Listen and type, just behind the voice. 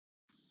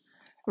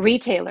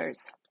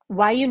Retailers,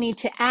 why you need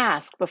to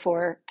ask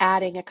before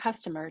adding a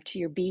customer to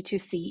your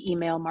B2C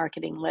email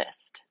marketing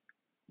list.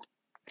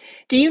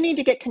 Do you need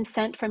to get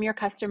consent from your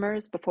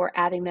customers before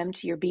adding them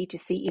to your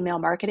B2C email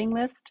marketing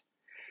list?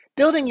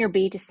 Building your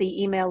B2C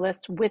email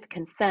list with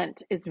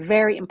consent is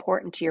very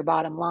important to your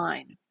bottom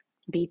line.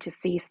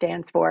 B2C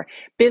stands for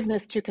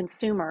business to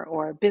consumer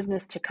or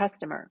business to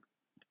customer.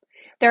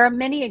 There are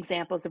many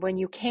examples of when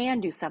you can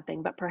do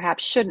something but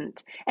perhaps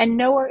shouldn't, and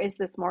nowhere is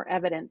this more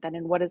evident than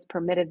in what is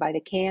permitted by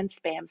the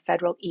CAN-SPAM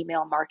federal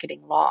email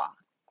marketing law.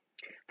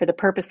 For the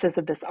purposes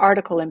of this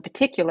article in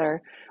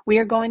particular, we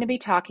are going to be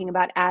talking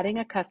about adding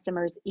a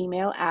customer's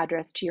email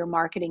address to your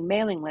marketing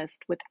mailing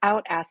list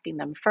without asking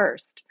them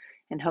first,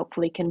 and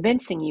hopefully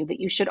convincing you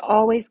that you should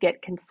always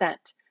get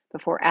consent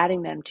before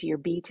adding them to your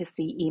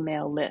B2C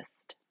email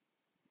list.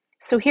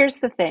 So here's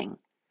the thing.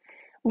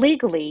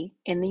 Legally,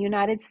 in the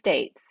United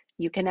States,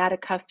 you can add a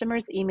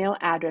customer's email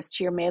address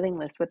to your mailing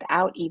list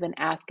without even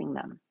asking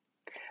them.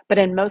 But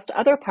in most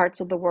other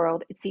parts of the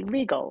world, it's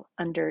illegal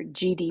under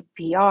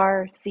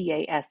GDPR,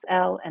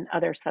 CASL, and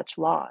other such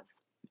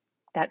laws.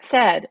 That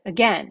said,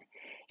 again,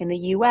 in the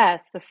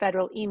US, the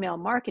federal email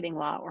marketing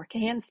law, or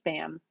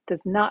CAN-SPAM,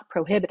 does not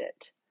prohibit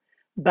it.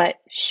 But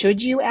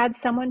should you add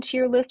someone to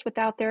your list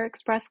without their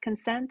express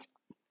consent?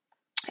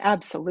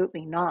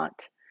 Absolutely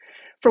not.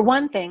 For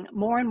one thing,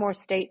 more and more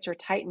states are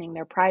tightening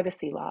their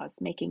privacy laws,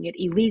 making it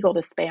illegal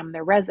to spam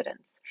their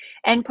residents.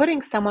 And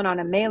putting someone on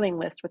a mailing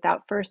list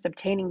without first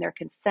obtaining their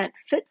consent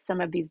fits some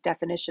of these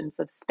definitions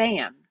of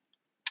spam.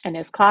 And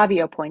as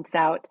Klaviyo points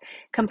out,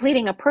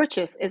 completing a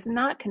purchase is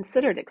not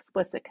considered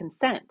explicit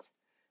consent.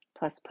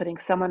 Plus, putting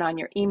someone on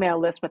your email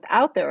list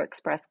without their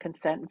express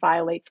consent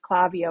violates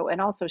Klaviyo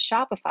and also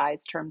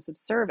Shopify's terms of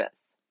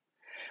service.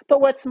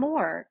 But what's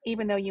more,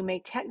 even though you may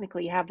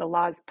technically have the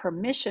law's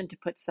permission to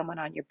put someone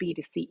on your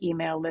B2C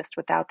email list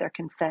without their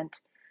consent,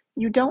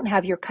 you don't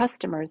have your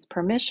customer's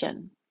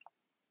permission.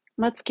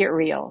 Let's get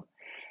real.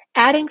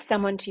 Adding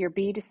someone to your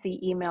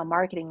B2C email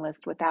marketing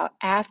list without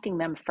asking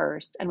them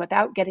first and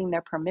without getting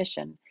their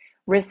permission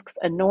risks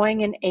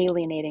annoying and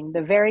alienating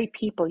the very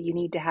people you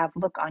need to have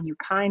look on you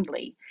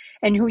kindly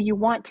and who you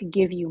want to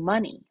give you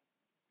money.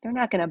 They're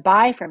not going to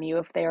buy from you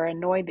if they are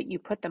annoyed that you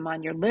put them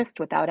on your list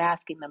without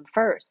asking them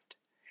first.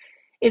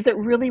 Is it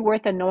really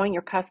worth annoying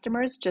your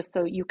customers just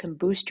so you can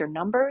boost your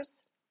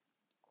numbers?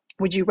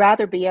 Would you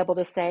rather be able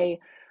to say,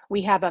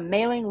 we have a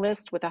mailing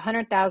list with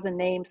 100,000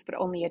 names, but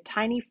only a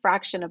tiny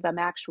fraction of them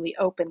actually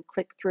open,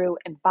 click through,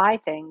 and buy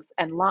things,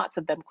 and lots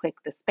of them click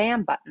the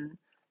spam button?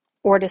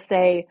 Or to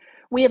say,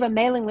 we have a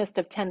mailing list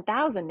of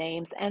 10,000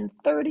 names, and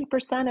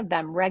 30% of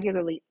them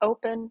regularly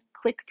open,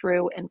 click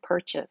through, and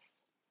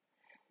purchase?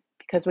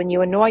 Because when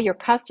you annoy your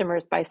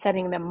customers by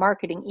sending them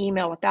marketing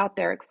email without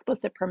their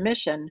explicit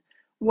permission,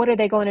 what are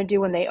they going to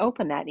do when they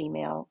open that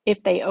email,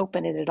 if they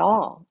open it at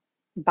all?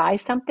 Buy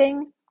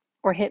something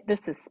or hit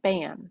this as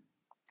spam?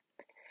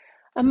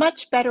 A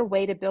much better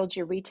way to build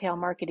your retail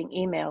marketing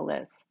email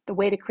list, the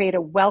way to create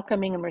a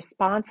welcoming and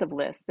responsive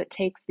list that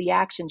takes the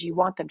actions you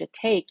want them to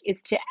take,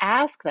 is to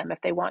ask them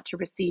if they want to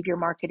receive your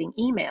marketing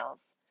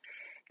emails.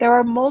 There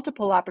are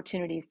multiple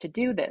opportunities to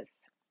do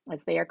this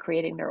as they are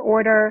creating their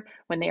order,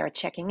 when they are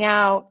checking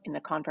out, in the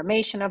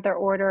confirmation of their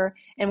order,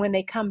 and when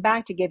they come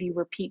back to give you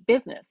repeat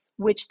business,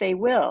 which they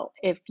will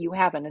if you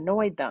haven't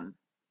annoyed them.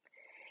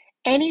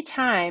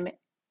 Anytime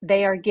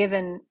they are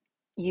given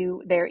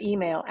you their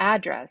email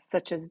address,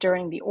 such as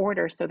during the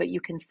order so that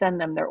you can send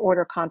them their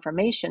order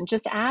confirmation,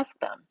 just ask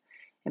them.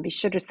 And be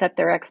sure to set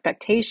their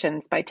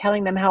expectations by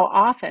telling them how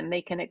often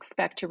they can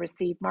expect to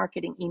receive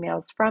marketing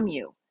emails from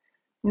you.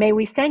 May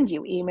we send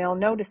you email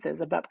notices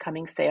of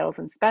upcoming sales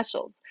and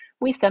specials?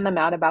 We send them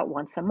out about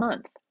once a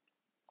month.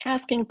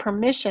 Asking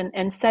permission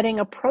and setting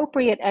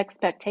appropriate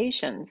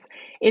expectations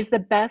is the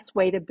best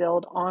way to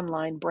build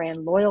online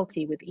brand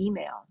loyalty with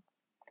email.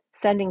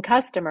 Sending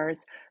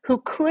customers who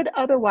could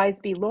otherwise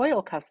be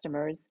loyal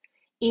customers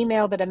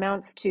email that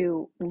amounts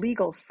to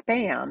legal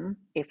spam,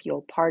 if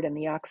you'll pardon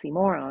the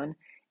oxymoron,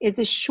 is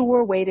a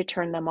sure way to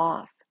turn them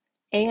off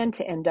and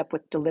to end up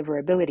with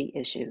deliverability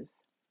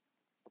issues.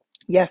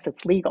 Yes,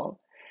 it's legal,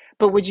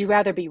 but would you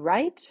rather be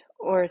right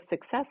or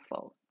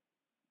successful?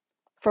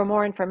 For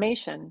more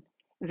information,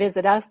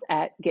 visit us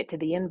at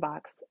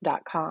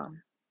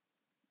gettotheinbox.com.